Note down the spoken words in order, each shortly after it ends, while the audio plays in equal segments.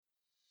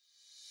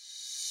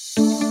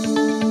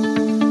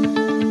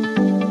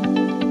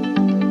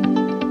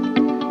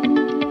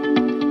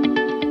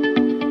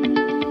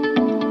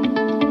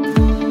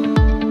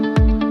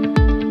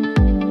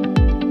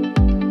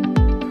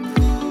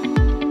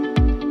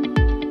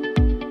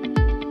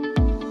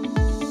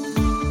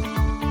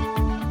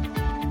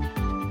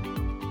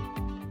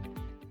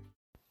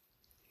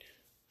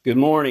Good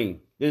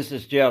morning. This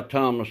is Jeff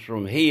Thomas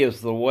from He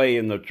is the Way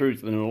and the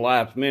Truth and the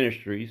Life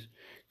Ministries,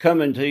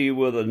 coming to you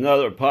with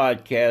another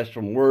podcast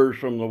from Words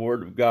from the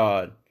Word of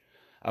God.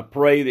 I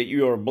pray that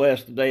you are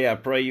blessed today. I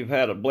pray you've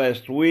had a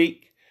blessed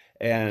week.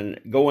 And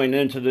going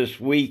into this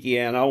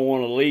weekend, I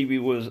want to leave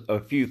you with a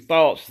few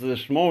thoughts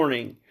this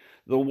morning.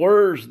 The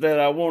words that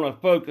I want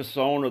to focus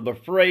on, or the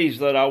phrase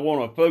that I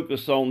want to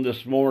focus on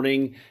this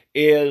morning,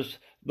 is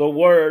the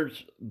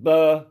words,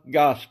 the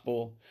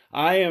gospel.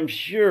 I am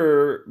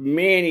sure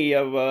many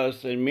of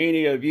us and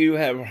many of you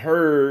have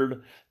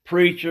heard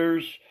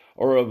preachers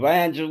or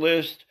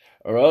evangelists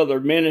or other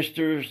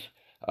ministers,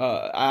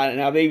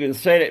 and I've even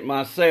said it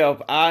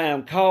myself, I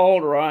am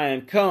called or I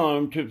am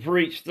come to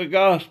preach the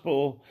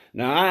gospel.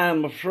 Now, I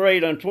am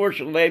afraid,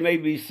 unfortunately, there may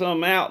be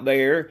some out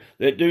there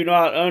that do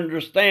not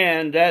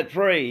understand that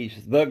phrase,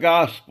 the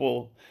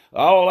gospel.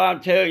 All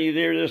I'm telling you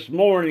there this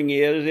morning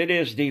is it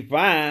is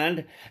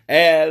defined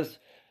as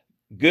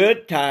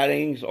good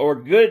tidings or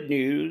good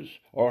news,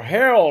 or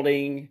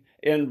heralding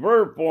in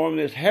verb form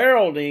is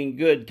heralding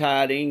good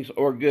tidings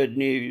or good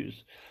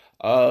news.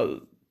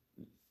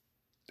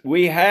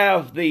 We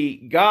have the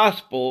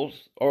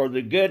Gospels or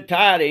the good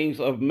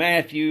tidings of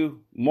Matthew,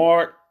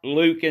 Mark,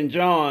 Luke, and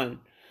John.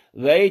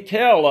 They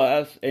tell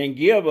us and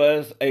give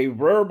us a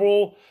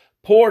verbal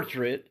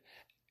portrait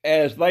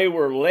as they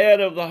were led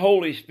of the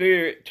Holy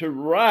Spirit to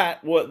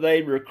write what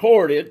they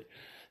recorded,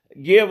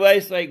 give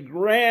us a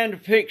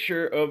grand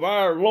picture of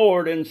our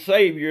Lord and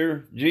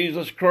Savior,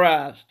 Jesus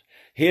Christ,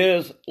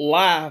 His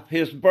life,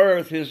 His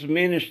birth, His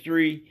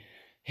ministry,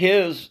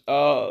 His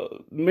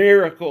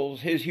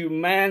miracles, His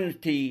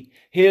humanity,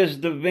 His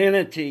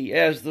divinity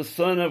as the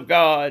Son of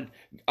God,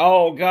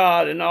 all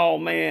God and all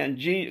man,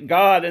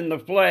 God in the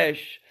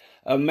flesh,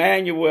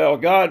 Emmanuel,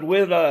 God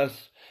with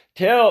us.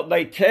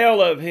 They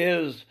tell of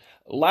His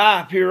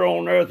life here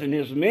on earth and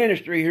His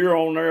ministry here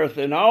on earth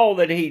and all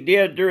that He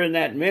did during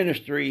that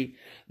ministry.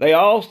 They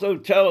also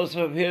tell us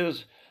of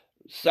His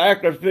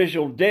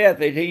sacrificial death,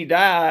 that He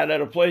died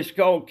at a place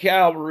called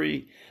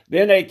Calvary.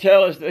 Then they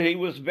tell us that He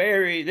was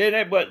buried.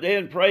 But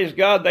then, praise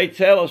God, they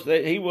tell us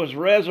that He was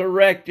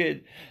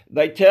resurrected.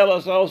 They tell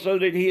us also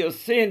that He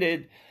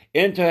ascended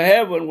into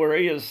heaven, where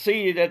He is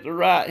seated at the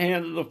right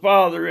hand of the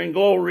Father in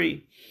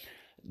glory.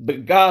 The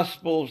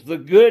Gospels, the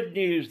good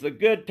news, the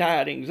good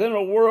tidings. In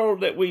a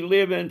world that we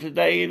live in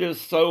today, it is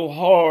so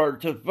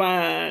hard to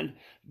find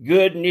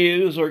good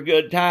news or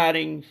good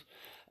tidings.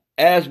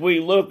 As we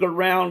look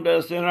around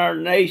us in our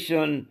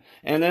nation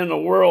and in the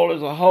world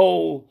as a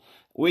whole,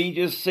 we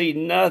just see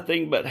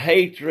nothing but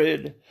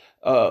hatred,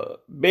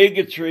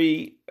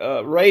 bigotry,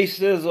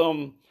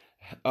 racism,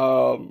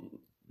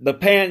 the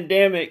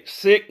pandemic,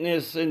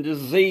 sickness and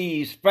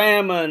disease,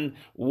 famine,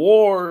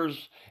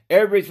 wars,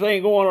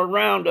 everything going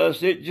around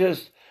us. It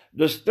just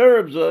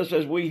disturbs us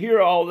as we hear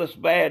all this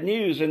bad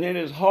news, and it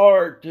is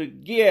hard to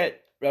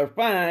get or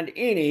find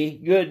any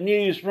good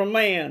news from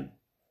man.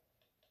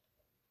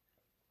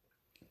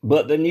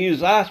 But the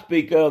news I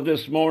speak of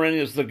this morning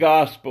is the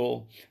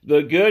gospel,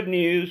 the good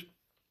news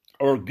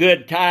or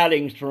good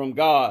tidings from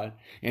God.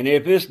 And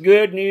if it's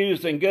good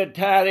news and good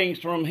tidings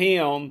from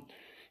Him,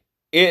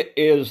 it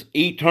is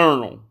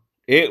eternal.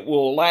 It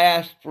will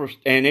last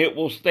and it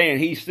will stand.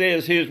 He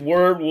says His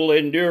word will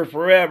endure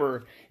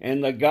forever,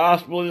 and the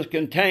gospel is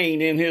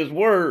contained in His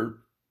word.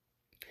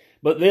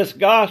 But this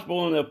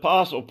gospel and the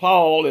Apostle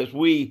Paul, as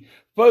we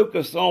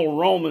focus on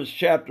Romans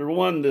chapter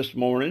 1 this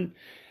morning,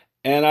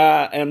 and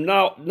I am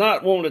not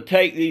wanting to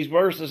take these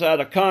verses out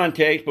of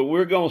context, but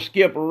we're going to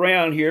skip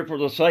around here for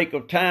the sake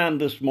of time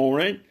this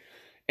morning.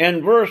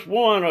 And verse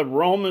 1 of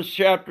Romans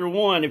chapter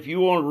 1, if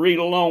you want to read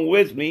along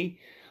with me,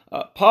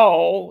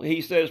 Paul,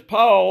 he says,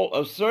 Paul,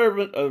 a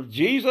servant of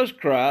Jesus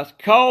Christ,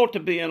 called to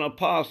be an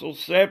apostle,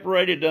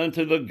 separated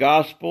unto the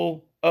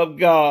gospel of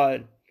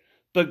God.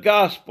 The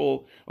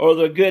gospel, or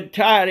the good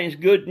tidings,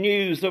 good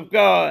news of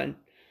God.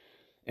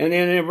 And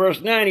then in verse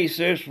 9 he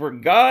says, For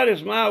God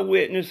is my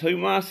witness,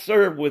 whom I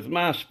serve with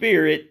my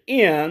spirit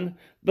in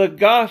the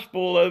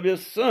gospel of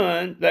His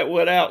Son, that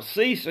without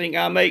ceasing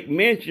I make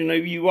mention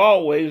of you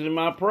always in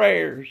my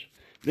prayers.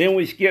 Then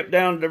we skip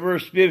down to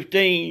verse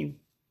 15.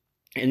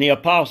 And the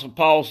Apostle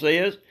Paul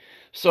says,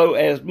 So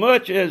as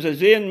much as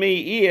is in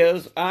me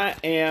is, I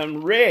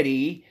am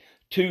ready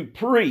to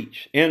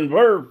preach, in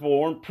verb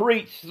form,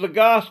 preach the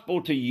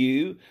gospel to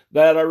you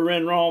that are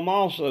in Rome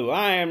also.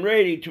 I am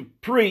ready to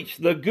preach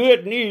the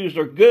good news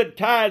or good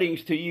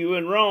tidings to you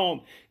in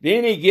Rome.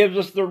 Then he gives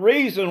us the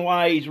reason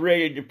why he's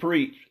ready to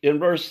preach. In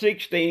verse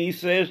 16 he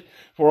says,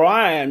 For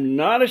I am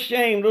not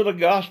ashamed of the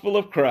gospel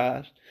of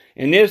Christ.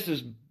 And this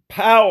is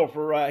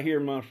powerful right here,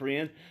 my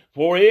friend.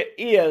 For it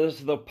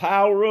is the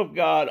power of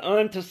God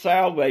unto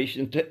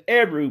salvation to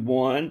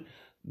everyone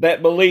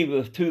that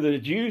believeth, to the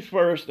Jew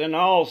first and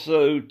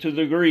also to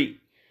the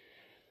Greek.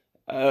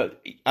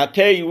 I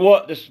tell you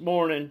what this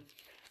morning,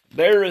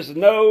 there is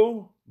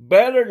no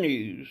better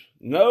news,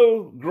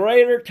 no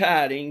greater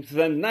tidings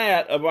than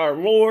that of our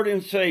Lord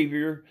and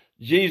Savior,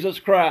 Jesus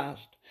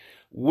Christ.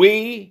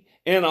 We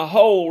in a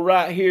whole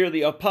right here,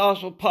 the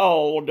Apostle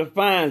Paul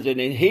defines it.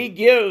 And he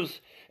gives,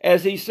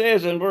 as he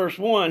says in verse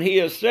 1, he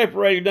is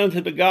separated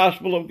unto the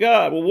gospel of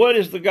God. Well, what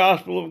is the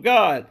gospel of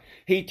God?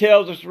 He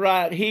tells us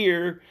right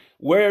here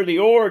where the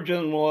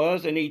origin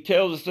was, and he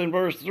tells us in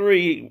verse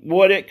 3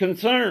 what it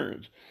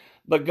concerns.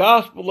 The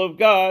gospel of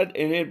God,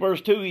 and in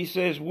verse 2 he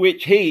says,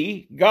 which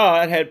he,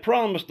 God, had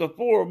promised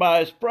afore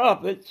by his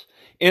prophets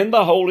in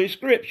the Holy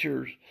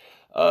Scriptures.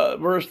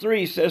 Verse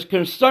 3 says,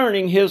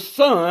 concerning his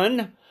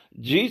Son,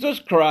 Jesus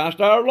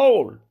Christ our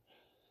Lord,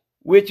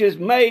 which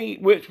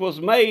was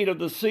made of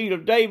the seed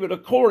of David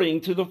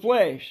according to the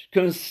flesh,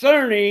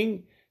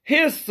 concerning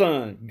his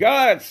Son,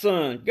 God's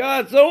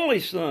only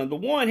Son, the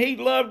one he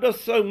loved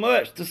us so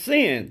much to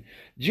send,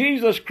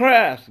 Jesus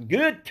Christ,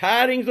 good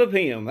tidings of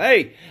him.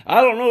 Hey,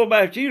 I don't know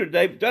about you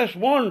today, but that's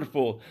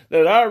wonderful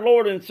that our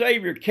Lord and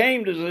Savior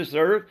came to this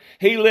earth.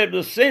 He lived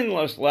a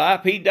sinless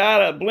life. He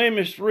died a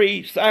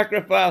blemish-free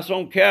sacrifice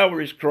on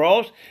Calvary's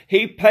cross.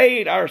 He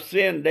paid our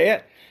sin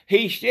debt.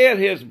 He shed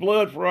his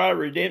blood for our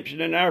redemption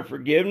and our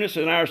forgiveness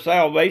and our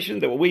salvation,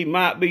 that we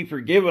might be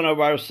forgiven of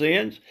our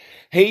sins.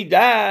 He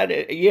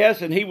died,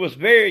 yes, and he was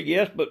buried,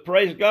 yes, but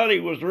praise God, he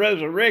was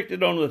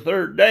resurrected on the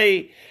third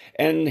day,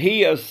 and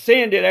he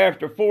ascended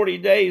after 40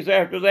 days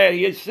after that.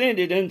 He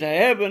ascended into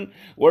heaven,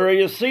 where he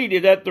is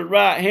seated at the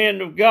right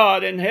hand of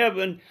God in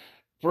heaven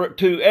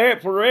to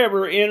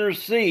forever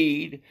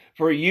intercede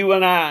for you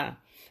and I.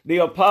 The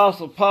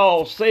Apostle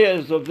Paul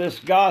says of this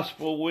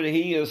gospel, when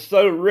he is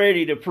so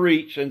ready to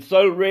preach and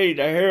so ready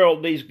to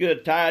herald these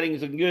good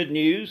tidings and good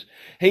news,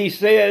 he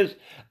says,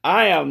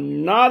 I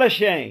am not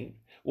ashamed.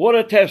 What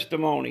a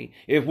testimony.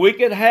 If we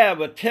could have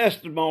a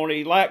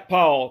testimony like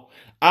Paul,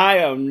 I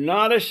am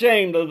not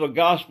ashamed of the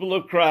gospel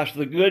of Christ,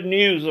 the good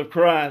news of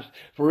Christ,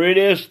 for it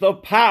is the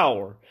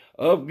power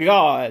of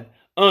God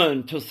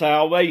unto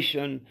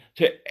salvation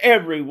to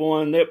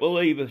everyone that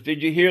believeth.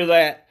 Did you hear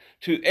that?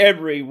 To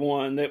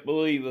everyone that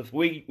believeth.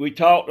 We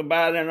talked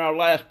about in our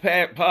last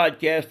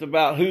podcast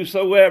about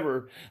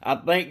whosoever. I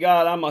thank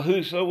God I'm a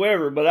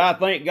whosoever, but I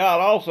thank God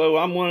also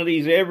I'm one of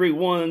these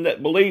everyone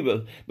that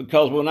believeth.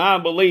 Because when I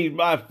believed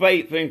by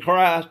faith in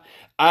Christ,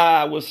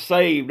 I was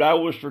saved, I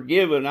was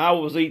forgiven, I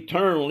was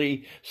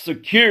eternally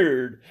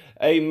secured,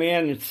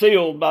 amen, and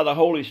sealed by the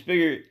Holy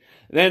Spirit.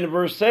 Then in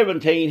verse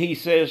 17 he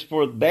says,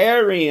 for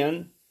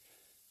therein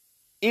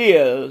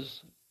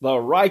is the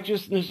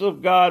righteousness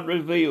of God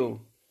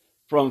revealed,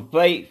 from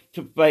faith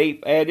to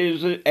faith,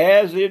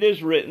 as it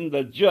is written,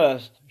 the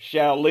just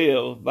shall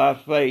live by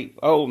faith.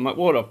 Oh,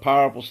 what a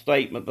powerful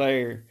statement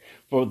there.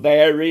 For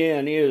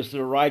therein is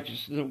the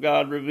righteousness of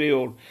God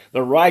revealed.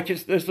 The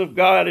righteousness of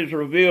God is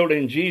revealed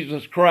in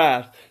Jesus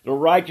Christ. The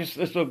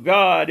righteousness of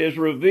God is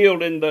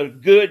revealed in the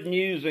good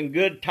news and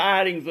good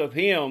tidings of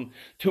him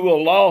to a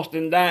lost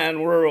and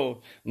dying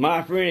world.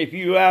 My friend, if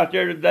you're out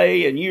there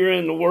today and you're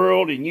in the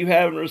world and you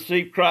haven't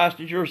received Christ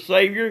as your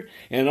Savior,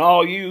 and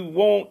all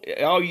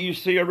you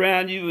see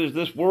around you is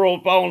this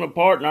world falling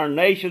apart and our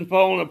nation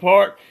falling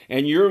apart,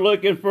 and you're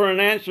looking for an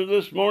answer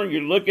this morning,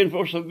 you're looking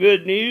for some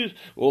good news,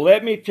 well,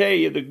 let me tell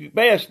you the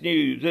best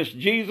news. It's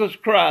Jesus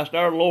Christ,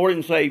 our Lord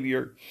and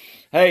Savior.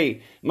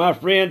 Hey, my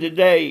friend,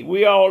 today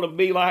we ought to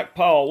be like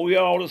Paul. We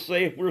ought to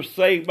say, if we're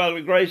saved by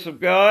the grace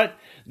of God,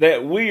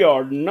 that we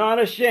are not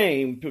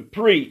ashamed to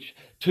preach,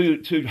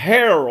 to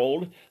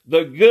herald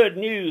the good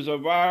news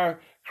of our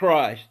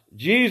Christ.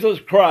 Jesus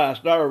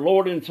Christ, our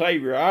Lord and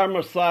Savior, our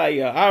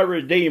Messiah, our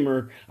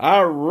Redeemer,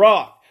 our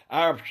rock,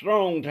 our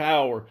strong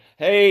tower.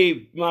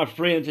 Hey, my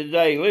friend,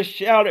 today, let's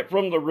shout it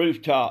from the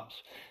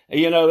rooftops.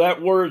 You know,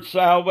 that word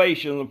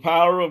salvation, the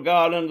power of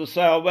God unto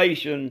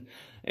salvation,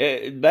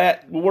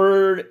 that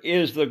word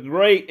is the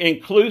great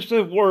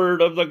inclusive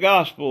word of the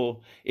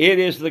gospel. It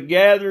is the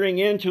gathering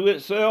into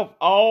itself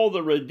all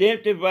the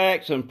redemptive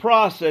acts and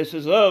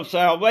processes of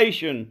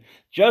salvation,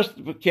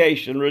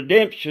 justification,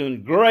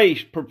 redemption,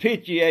 grace,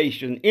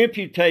 propitiation,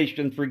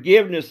 imputation,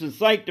 forgiveness, and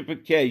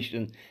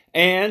sanctification,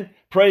 and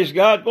praise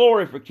God,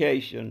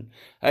 glorification.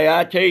 Hey,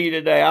 I tell you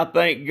today, I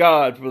thank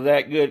God for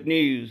that good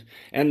news.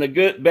 And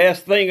the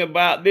best thing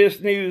about this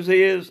news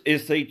is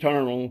it's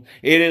eternal.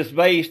 It is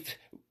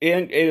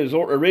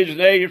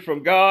originated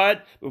from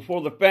God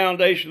before the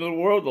foundation of the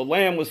world. The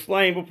Lamb was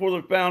slain before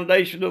the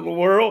foundation of the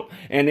world,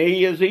 and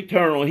he is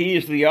eternal. He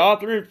is the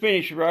author and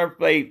finisher of our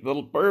faith,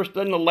 the first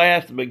and the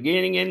last, the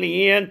beginning and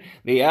the end,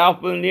 the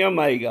Alpha and the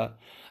Omega.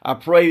 I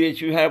pray that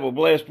you have a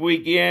blessed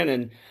weekend,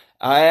 and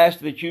I ask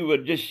that you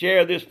would just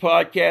share this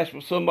podcast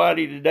with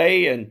somebody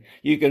today, and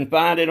you can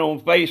find it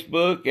on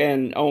Facebook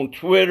and on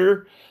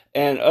Twitter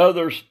and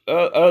other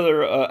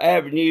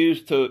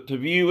avenues to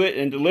view it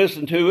and to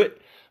listen to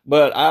it.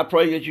 But I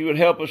pray that you would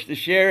help us to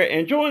share it,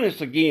 and join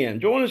us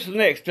again. Join us the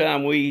next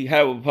time we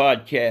have a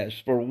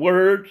podcast for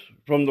words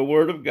from the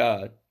Word of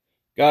God.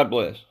 God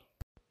bless.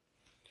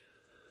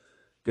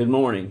 Good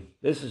morning.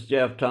 This is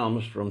Jeff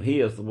Thomas from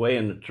He is the Way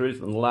and the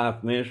Truth and the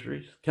Life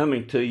Ministries,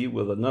 coming to you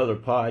with another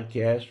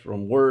podcast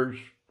from Words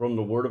from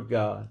the Word of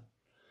God.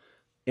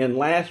 In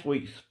last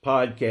week's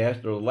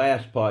podcast, or the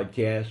last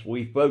podcast,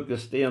 we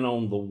focused in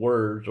on the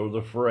words or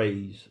the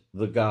phrase,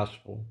 the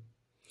gospel.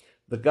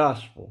 The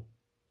gospel.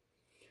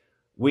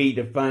 We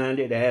defined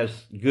it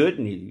as good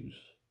news,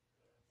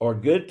 or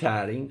good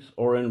tidings,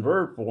 or in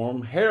verb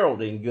form,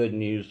 heralding good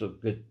news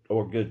of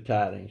good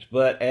tidings.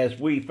 But as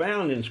we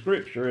found in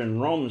Scripture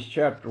in Romans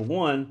chapter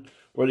 1,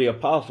 where the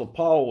Apostle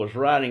Paul was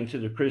writing to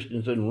the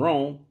Christians in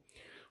Rome,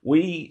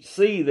 we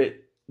see that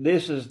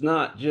this is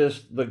not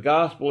just, the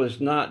gospel is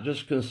not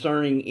just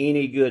concerning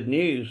any good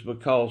news,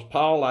 because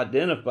Paul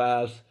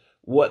identifies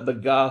what the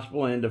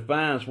gospel and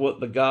defines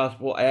what the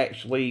gospel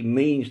actually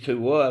means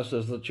to us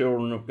as the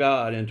children of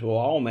God and to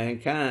all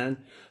mankind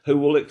who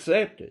will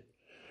accept it.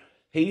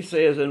 He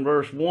says in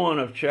verse 1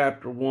 of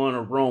chapter 1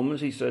 of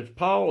Romans, he says,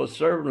 Paul, a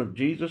servant of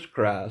Jesus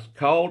Christ,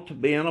 called to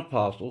be an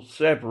apostle,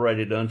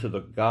 separated unto the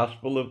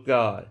gospel of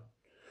God.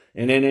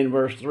 And then in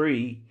verse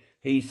 3,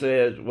 he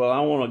says, well,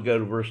 I want to go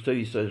to verse 2.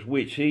 He says,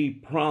 which he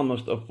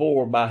promised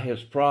afore by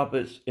his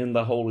prophets in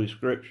the Holy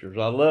Scriptures.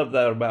 I love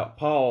that about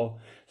Paul.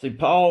 See,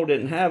 Paul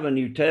didn't have a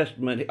New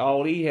Testament.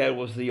 All he had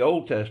was the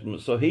Old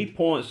Testament. So he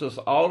points us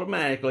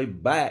automatically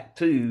back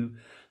to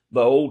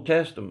the Old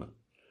Testament.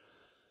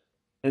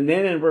 And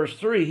then in verse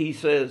 3, he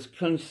says,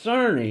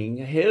 concerning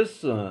his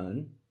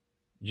Son,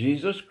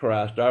 Jesus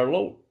Christ our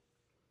Lord.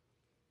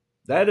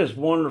 That is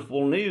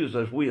wonderful news,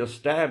 as we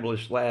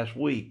established last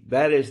week.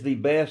 That is the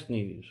best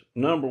news.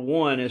 Number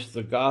one, it's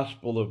the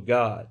gospel of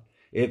God.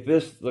 If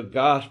it's the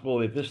gospel,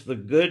 if it's the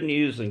good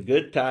news and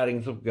good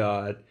tidings of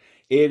God,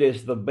 it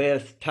is the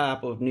best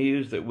type of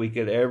news that we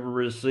could ever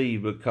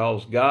receive,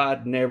 because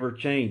God never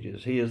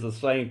changes. He is the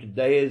same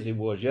today as he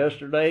was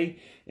yesterday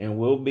and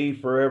will be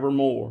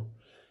forevermore.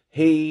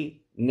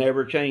 He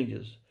never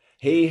changes.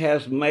 He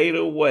has made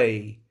a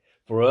way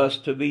for us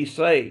to be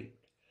saved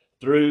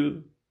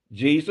through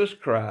Jesus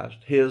Christ,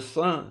 his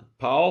Son.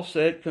 Paul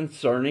said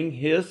concerning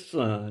his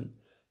Son,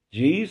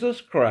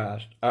 Jesus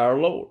Christ, our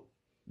Lord.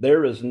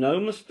 There is no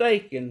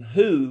mistaking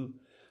who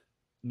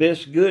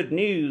this good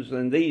news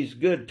and these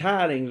good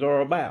tidings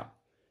are about.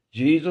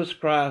 Jesus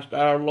Christ,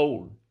 our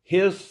Lord,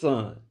 his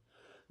Son,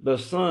 the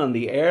Son,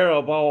 the heir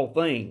of all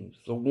things,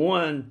 the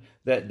one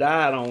that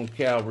died on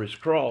Calvary's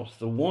cross,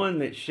 the one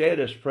that shed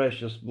his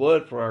precious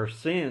blood for our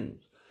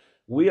sins.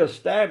 We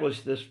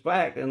established this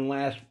fact in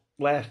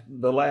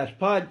the last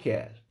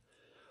podcast.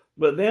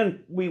 But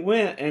then we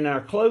went in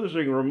our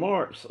closing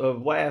remarks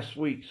of last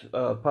week's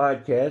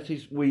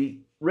podcast,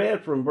 we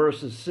read from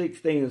verses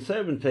 16 and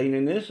 17,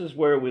 and this is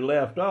where we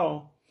left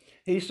off.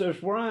 He says,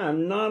 for I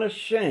am not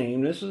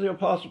ashamed, this is the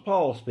Apostle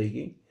Paul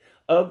speaking,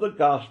 of the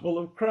gospel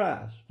of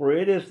Christ, for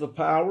it is the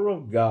power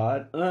of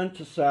God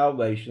unto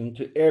salvation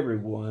to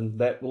everyone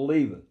that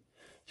believeth,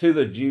 to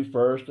the Jew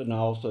first and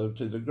also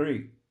to the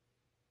Greek.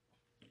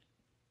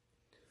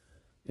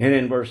 And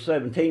in verse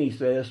 17 he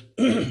says,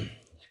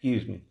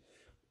 excuse me,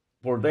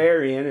 for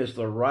therein is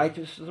the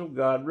righteousness of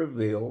God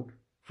revealed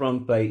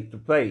from faith to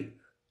faith.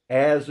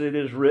 As it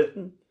is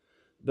written,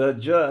 the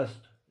just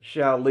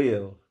shall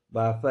live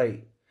by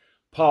faith.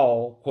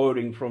 Paul,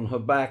 quoting from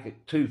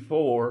Habakkuk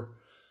 2:4,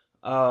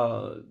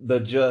 the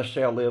just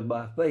shall live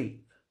by faith.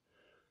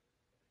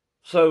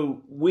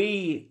 So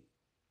we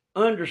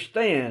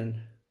understand,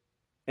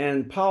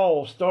 and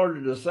Paul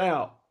started us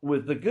out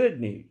with the good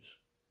news.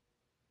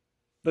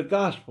 The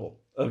gospel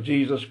of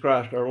Jesus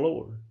Christ our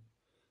Lord,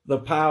 the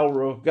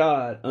power of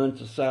God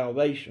unto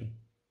salvation,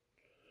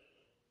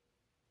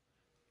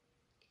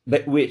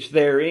 that which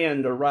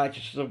therein the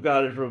righteousness of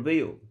God is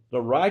revealed.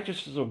 The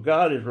righteousness of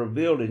God is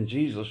revealed in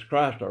Jesus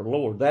Christ our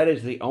Lord. That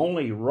is the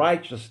only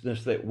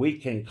righteousness that we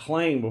can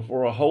claim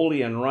before a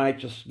holy and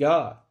righteous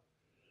God.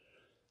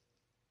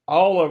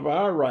 All of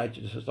our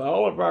righteousness,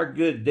 all of our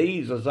good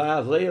deeds, as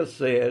Isaiah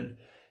said,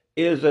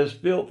 is as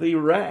filthy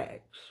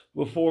rags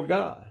before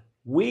God.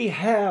 We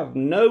have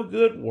no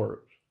good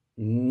works,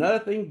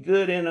 nothing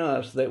good in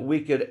us that we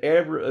could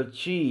ever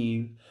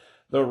achieve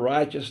the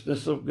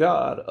righteousness of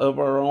God of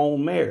our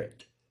own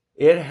merit.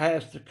 It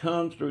has to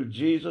come through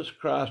Jesus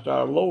Christ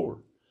our Lord.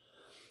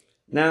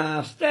 Now, I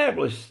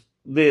establish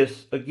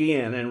this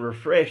again and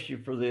refresh you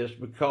for this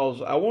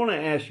because I want to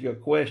ask you a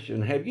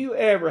question. Have you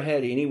ever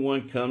had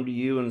anyone come to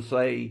you and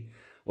say,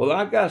 well,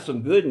 I've got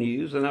some good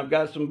news and I've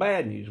got some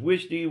bad news.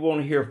 Which do you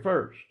want to hear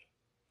first?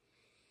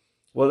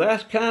 Well,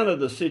 that's kind of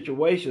the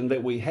situation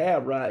that we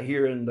have right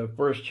here in the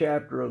first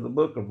chapter of the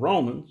book of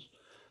Romans.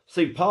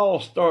 See, Paul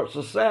starts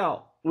us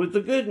out with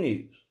the good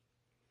news,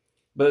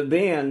 but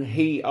then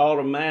he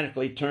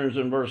automatically turns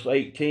in verse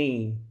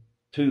 18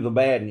 to the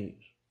bad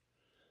news.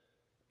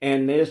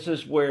 And this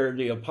is where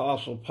the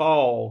Apostle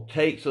Paul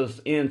takes us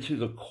into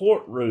the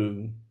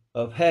courtroom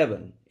of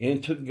heaven,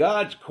 into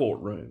God's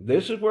courtroom.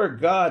 This is where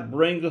God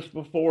brings us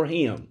before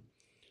him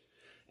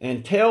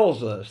and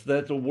tells us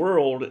that the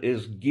world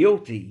is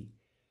guilty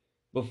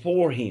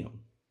before him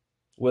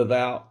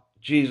without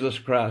Jesus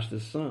Christ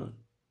his Son.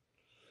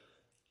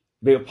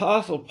 The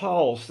Apostle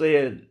Paul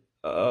said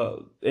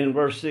in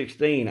verse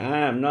 16, I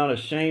am not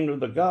ashamed of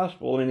the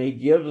gospel, and he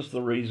gives us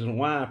the reason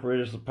why, for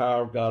it is the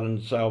power of God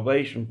unto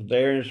salvation, for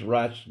therein is the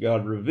righteousness of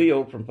God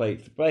revealed from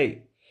faith to faith.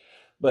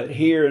 But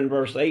here in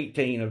verse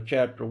 18 of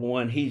chapter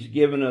 1, he's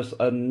given us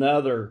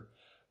another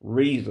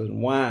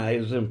reason why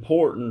it is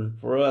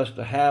important for us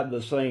to have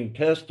the same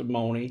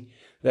testimony,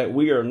 that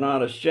we are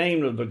not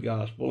ashamed of the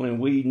gospel, and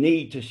we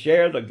need to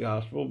share the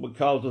gospel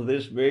because of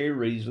this very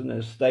reason,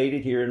 as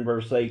stated here in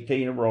verse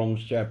 18 of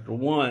Romans chapter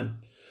 1.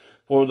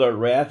 For the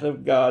wrath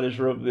of God is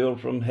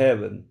revealed from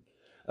heaven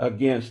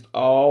against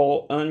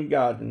all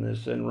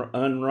ungodliness and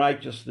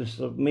unrighteousness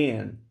of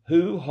men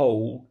who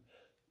hold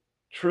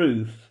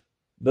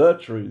the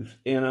truth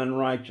in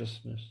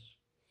unrighteousness.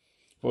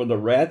 For the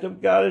wrath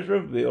of God is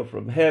revealed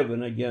from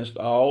heaven against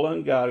all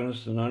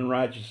ungodliness and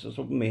unrighteousness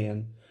of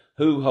men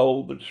who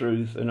hold the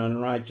truth in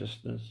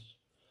unrighteousness.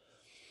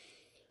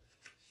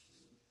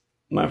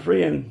 My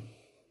friend,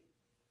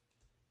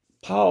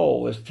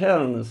 Paul is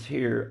telling us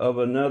here of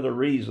another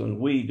reason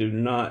we do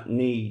not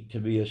need to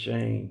be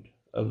ashamed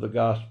of the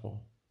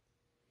gospel,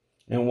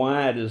 and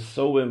why it is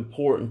so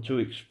important to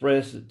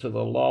express it to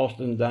the lost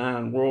and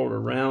dying world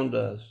around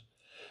us.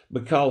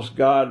 Because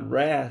God's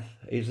wrath,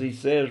 as he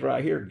says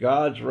right here,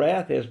 God's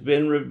wrath has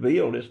been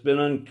revealed. It's been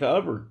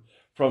uncovered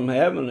from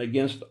heaven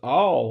against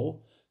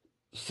all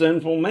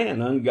sinful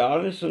man,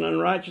 ungodliness and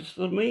unrighteousness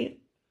of men.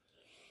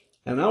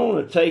 And I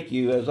want to take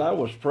you, as I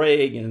was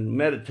praying and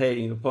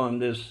meditating upon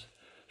this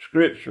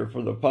scripture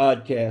for the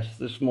podcast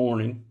this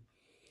morning,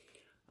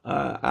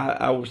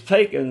 I was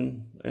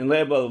taken and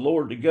led by the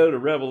Lord to go to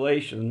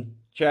Revelation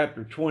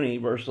chapter 20,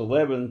 verse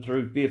 11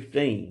 through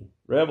 15.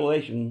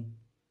 Revelation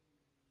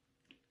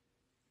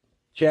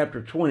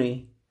chapter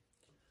 20,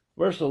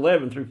 verse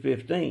 11 through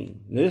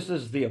 15. This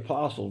is the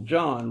Apostle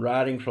John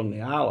writing from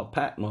the Isle of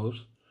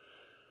Patmos,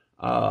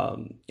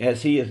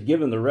 as he is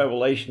given the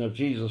revelation of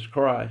Jesus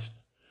Christ.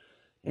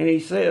 And he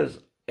says,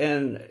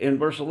 and in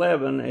verse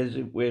 11, as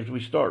we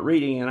start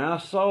reading, and I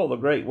saw the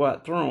great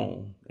white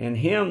throne, and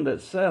him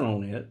that sat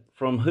on it,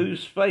 from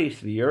whose face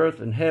the earth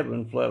and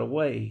heaven fled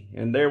away,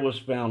 and there was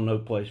found no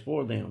place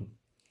for them.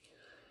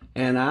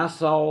 And I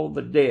saw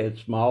the dead,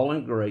 small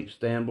and great,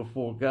 stand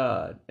before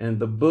God, and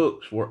the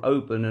books were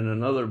opened, and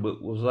another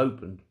book was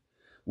opened,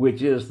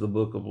 which is the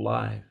book of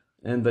life.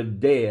 And the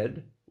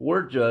dead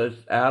were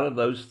judged out of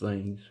those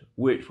things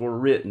which were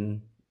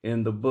written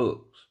in the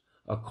books,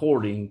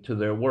 according to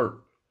their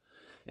works.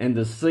 And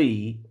the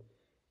sea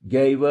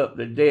gave up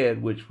the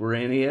dead which were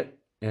in it,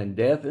 and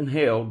death and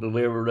hell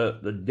delivered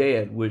up the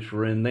dead which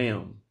were in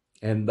them.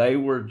 And they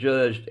were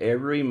judged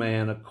every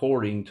man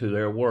according to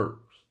their works.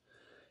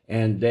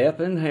 And death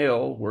and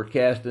hell were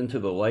cast into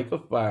the lake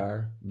of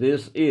fire.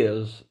 This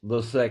is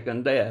the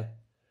second death.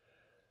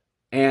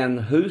 And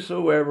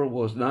whosoever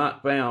was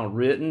not found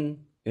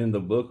written in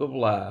the book of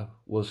life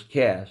was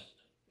cast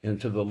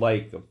into the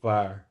lake of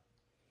fire.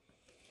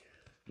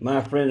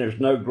 My friend,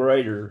 there's no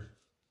greater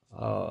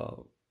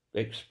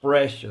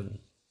expression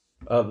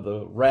of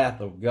the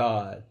wrath of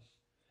God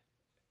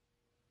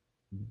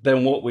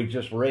than what we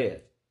just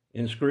read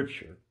in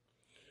Scripture.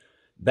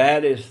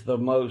 That is the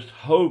most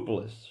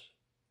hopeless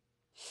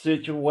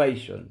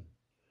situation,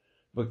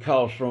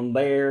 because from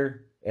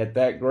there, at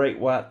that great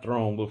white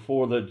throne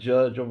before the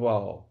judge of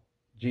all,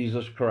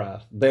 Jesus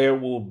Christ, there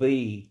will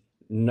be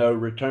no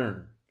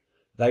return.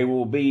 There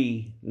will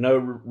be no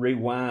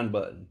rewind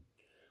button.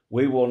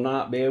 We will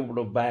not be able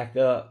to back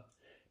up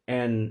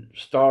and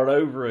start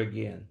over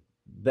again.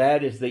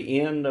 That is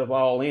the end of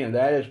all end.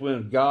 That is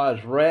when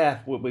God's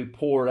wrath will be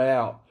poured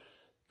out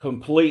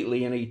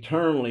completely and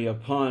eternally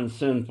upon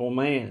sinful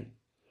man.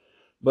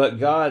 But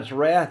God's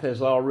wrath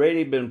has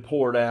already been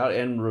poured out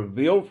and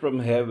revealed from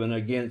heaven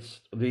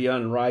against the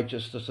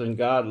unrighteousness and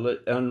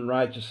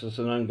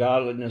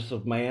ungodliness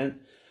of man.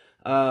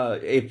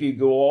 If you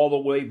go all the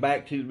way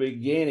back to the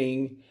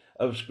beginning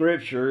of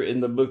Scripture in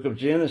the book of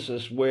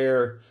Genesis,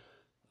 where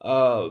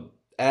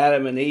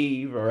Adam and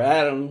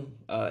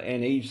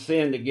Eve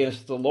sinned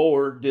against the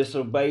Lord,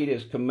 disobeyed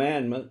his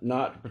commandment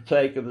not to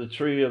partake of the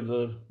tree of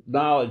the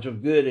knowledge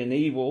of good and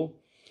evil,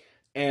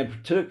 and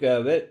partook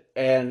of it,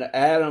 and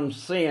Adam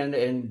sinned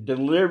and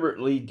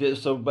deliberately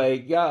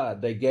disobeyed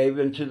God. They gave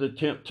into the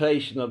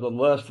temptation of the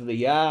lust of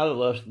the eye, the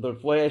lust of the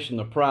flesh, and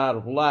the pride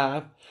of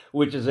life,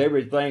 which is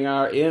everything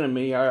our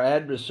enemy, our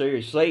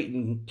adversary,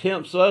 Satan,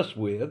 tempts us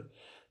with.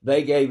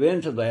 They gave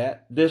into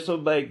that,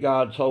 disobeyed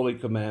God's holy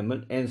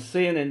commandment, and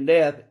sin and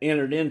death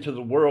entered into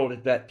the world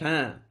at that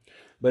time.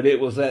 But it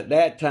was at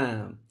that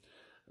time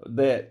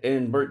that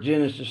in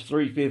Genesis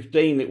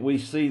 3:15 that we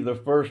see the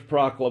first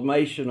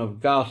proclamation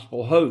of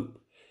gospel hope,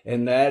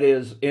 and that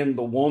is in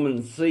the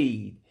woman's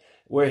seed,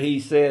 where he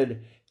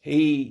said,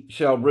 he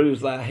shall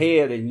bruise thy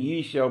head and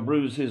ye shall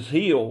bruise his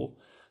heel.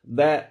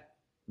 That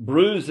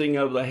bruising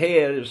of the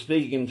head is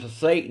speaking to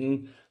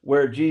Satan,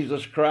 where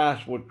Jesus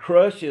Christ would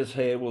crush his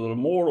head with a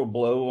mortal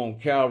blow on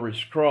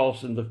Calvary's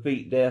cross and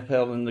defeat death,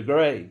 hell, and the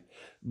grave.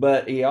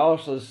 But he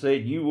also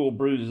said, you will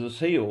bruise his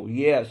heel.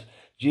 Yes,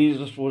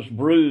 Jesus was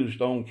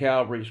bruised on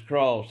Calvary's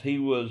cross. He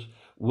was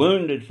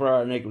wounded for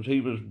our iniquities.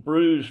 He was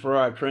bruised for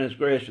our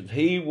transgressions.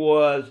 He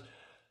was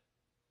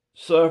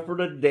suffered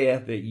a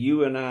death that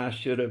you and I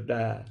should have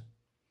died.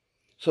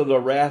 So the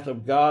wrath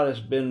of God has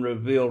been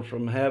revealed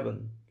from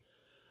heaven.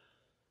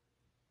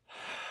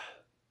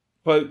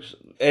 Folks,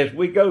 as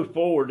we go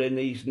forward in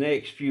these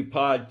next few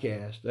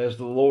podcasts, as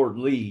the Lord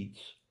leads,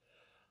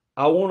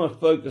 I want to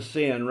focus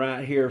in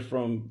right here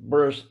from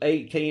verse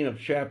 18 of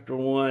chapter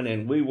 1,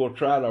 and we will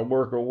try to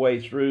work our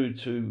way through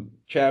to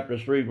chapter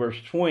 3, verse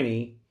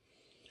 20,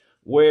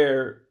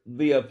 where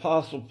the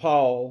Apostle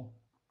Paul,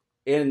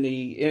 by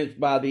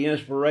the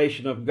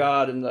inspiration of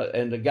God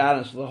and the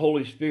guidance of the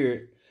Holy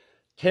Spirit,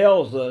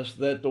 tells us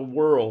that the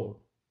world,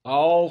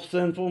 all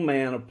sinful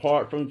man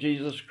apart from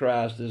Jesus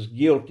Christ, is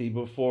guilty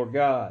before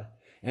God,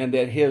 and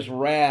that his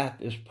wrath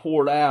is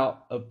poured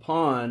out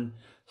upon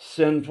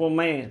sinful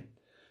man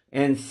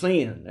and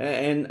sin.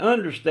 And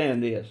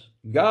understand this,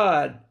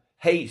 God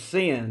hates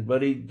sin,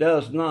 but he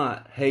does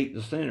not hate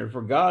the sinner,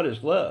 for God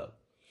is love.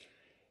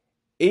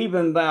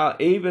 Even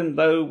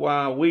though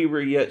while we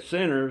were yet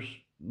sinners,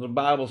 the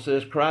Bible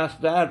says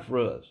Christ died for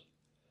us.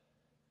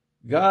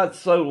 God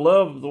so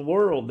loved the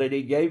world that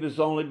he gave his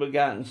only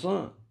begotten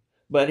Son.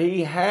 But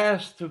he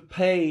has to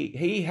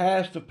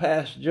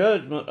pass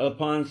judgment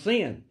upon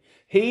sin.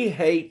 He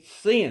hates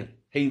sin.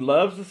 He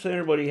loves the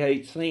sinner, but he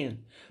hates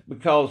sin,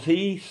 because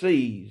he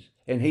sees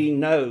and he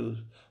knows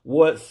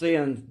what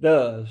sin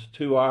does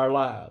to our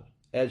lives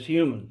as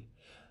humans.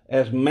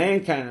 As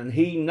mankind,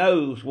 he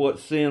knows what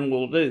sin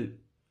will do.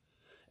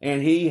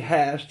 And he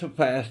has to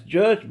pass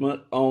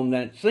judgment on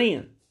that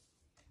sin.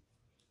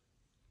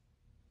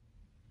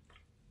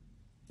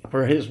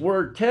 For his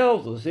word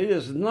tells us it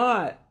is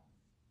not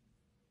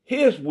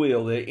his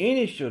will that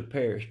any should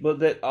perish, but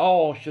that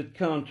all should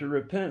come to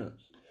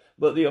repentance.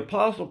 But the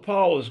Apostle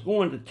Paul is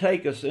going to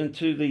take us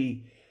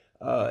into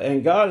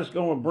and God is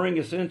going to bring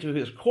us into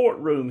his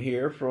courtroom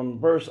here from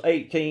verse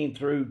 18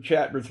 through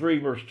chapter 3,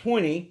 verse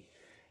 20.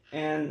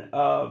 And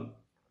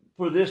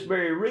for this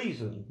very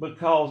reason,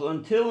 because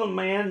until a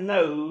man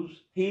knows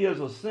he is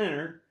a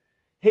sinner,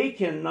 he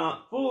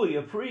cannot fully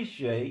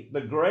appreciate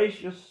the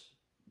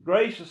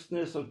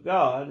graciousness of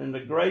God and the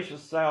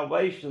gracious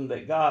salvation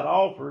that God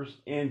offers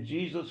in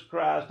Jesus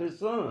Christ, his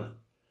Son.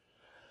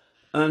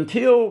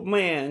 Until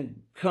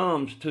man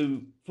comes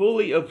to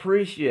fully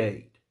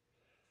appreciate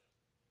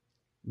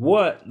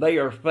what they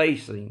are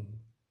facing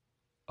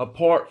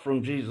apart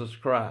from Jesus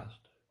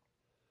Christ,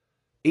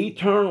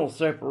 eternal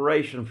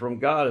separation from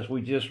God, as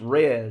we just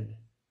read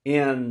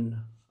in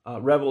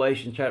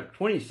Revelation chapter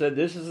 20, said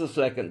this is the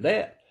second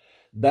death.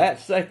 That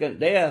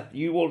second death,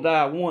 you will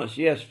die once,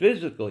 yes,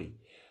 physically,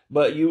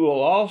 but you will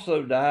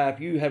also die if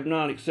you have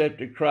not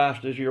accepted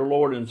Christ as your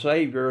Lord and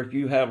Savior. If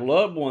you have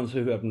loved ones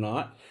who have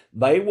not,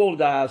 they will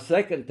die a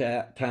second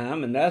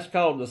time, and that's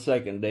called the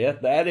second death.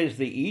 That is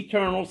the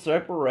eternal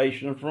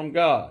separation from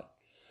God.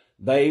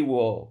 They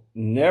will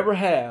never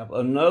have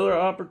another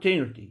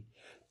opportunity.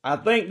 I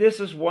think this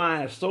is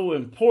why it's so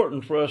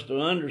important for us to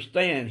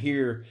understand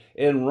here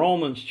in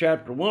Romans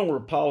chapter 1, where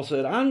Paul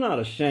said, I'm not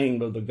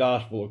ashamed of the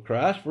gospel of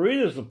Christ, for it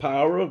is the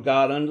power of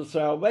God unto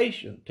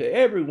salvation to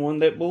everyone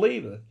that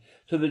believeth,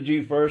 to the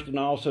Jew first and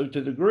also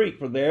to the Greek.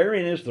 For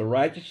therein is the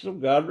righteousness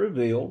of God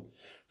revealed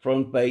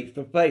from faith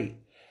to faith.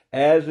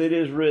 As it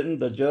is written,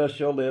 the just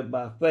shall live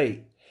by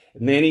faith.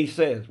 And then he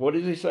says, what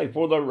does he say?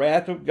 For the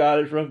wrath of God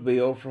is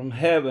revealed from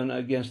heaven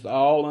against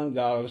all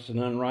ungodliness and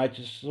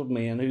unrighteousness of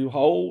men who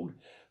hold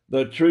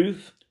the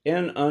truth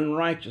in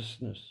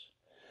unrighteousness.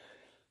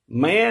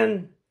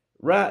 Man,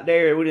 right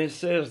there, when it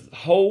says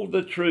hold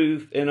the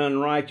truth in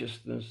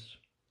unrighteousness,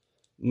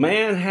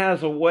 man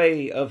has a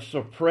way of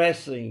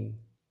suppressing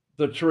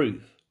the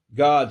truth,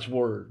 God's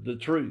word, the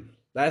truth.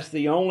 That's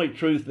the only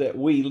truth that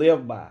we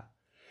live by.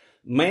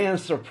 Man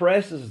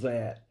suppresses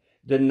that,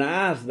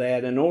 denies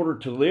that in order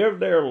to live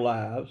their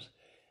lives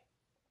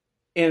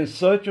in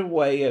such a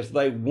way as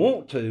they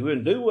want to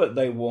and do what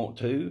they want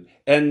to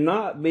and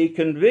not be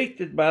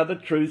convicted by the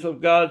truth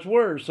of God's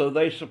word. So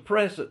they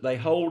suppress it. They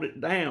hold it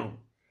down.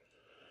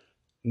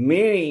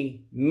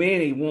 Many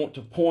want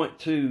to point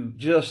to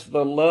just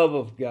the love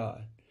of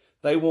God.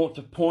 They want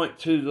to point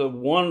to the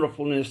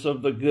wonderfulness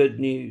of the good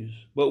news.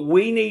 But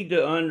we need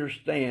to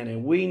understand,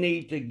 and we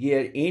need to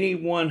get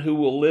anyone who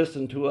will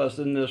listen to us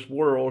in this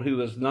world who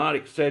has not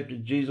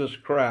accepted Jesus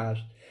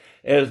Christ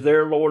as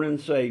their Lord and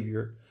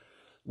Savior,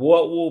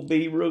 what will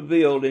be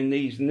revealed in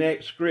these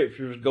next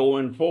scriptures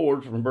going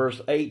forward from verse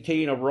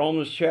 18 of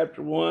Romans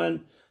chapter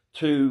 1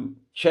 to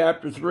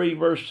chapter 3,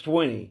 verse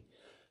 20.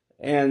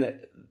 And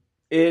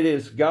it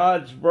is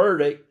God's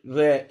verdict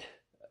that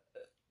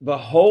the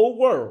whole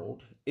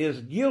world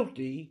is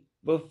guilty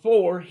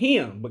before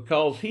him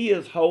because he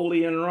is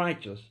holy and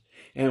righteous,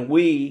 and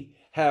we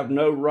have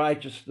no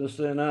righteousness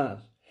in us.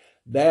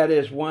 That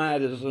is why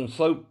it is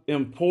so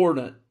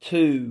important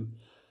to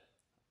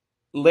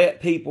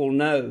let people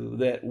know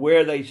that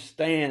where they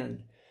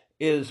stand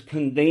is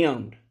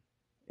condemned.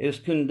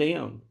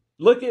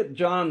 Look at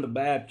John the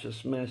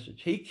Baptist's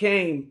message. He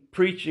came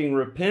preaching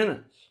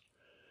repentance.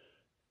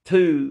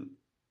 to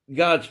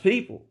God's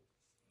people.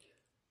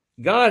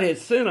 God had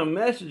sent a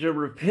message of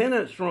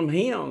repentance from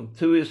him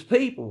to his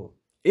people.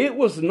 It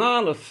was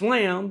not a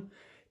slam.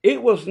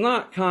 It was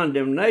not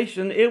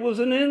condemnation. It was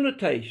an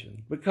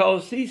invitation,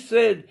 because he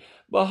said,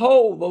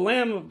 behold, the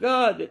Lamb of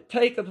God that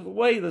taketh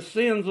away the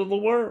sins of the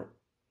world.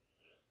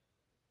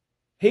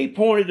 He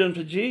pointed them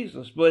to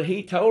Jesus, but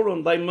he told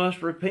them they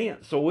must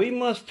repent. So we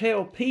must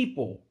tell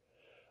people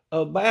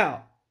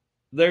about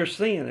their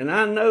sin. And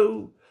I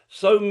know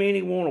so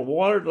many want to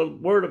water the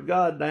Word of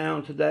God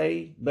down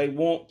today. They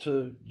want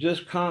to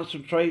just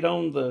concentrate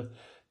on the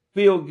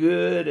feel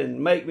good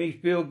and make me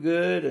feel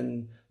good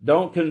and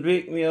don't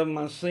convict me of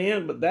my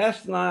sin, but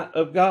that's not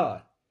of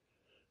God.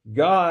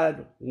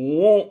 God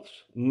wants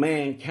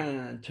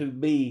mankind to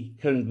be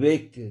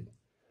convicted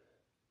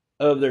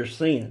of their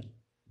sin.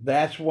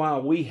 That's why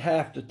we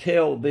have to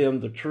tell them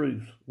the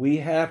truth. We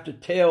have to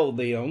tell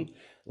them,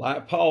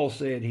 like Paul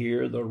said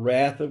here, the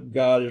wrath of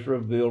God is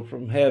revealed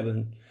from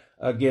heaven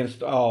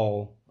against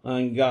all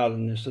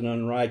ungodliness and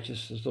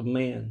unrighteousness of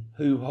men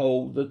who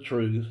hold the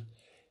truth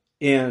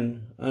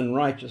in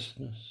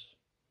unrighteousness.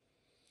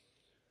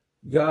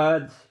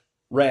 God's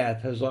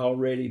wrath has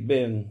already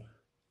been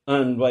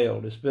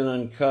unveiled. It's been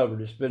uncovered.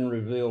 It's been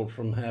revealed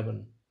from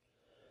heaven.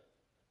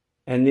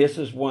 And this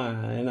is why,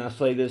 and I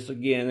say this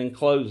again in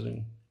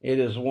closing, it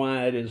is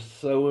why it is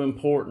so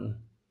important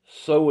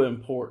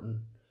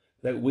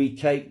that we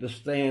take the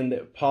stand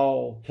that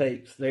Paul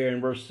takes there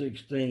in verse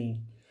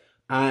 16.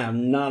 I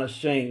am not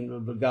ashamed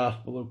of the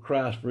gospel of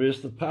Christ, for it's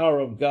the power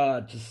of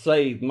God to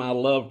save my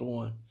loved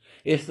one.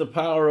 It's the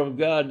power of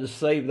God to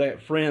save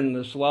that friend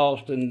that's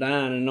lost and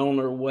dying and on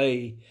their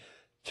way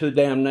to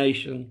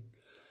damnation.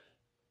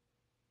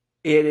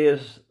 It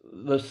is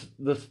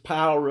the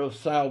power of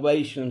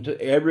salvation to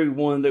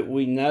everyone that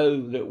we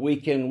know, that we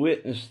can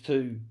witness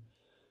to.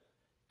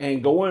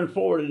 And going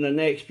forward in the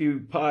next few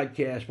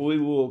podcasts, we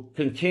will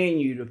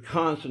continue to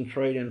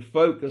concentrate and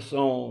focus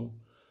on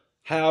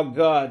how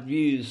God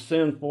views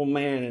sinful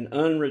man and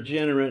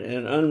unregenerate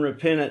and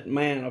unrepentant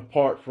man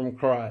apart from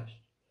Christ.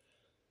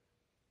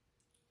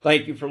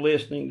 Thank you for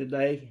listening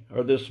today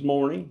or this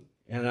morning,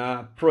 and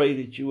I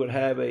pray that you would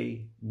have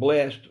a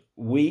blessed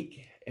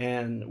week,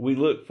 and we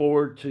look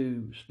forward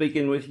to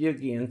speaking with you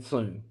again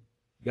soon.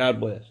 God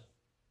bless.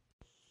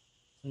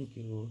 Thank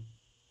you, Lord.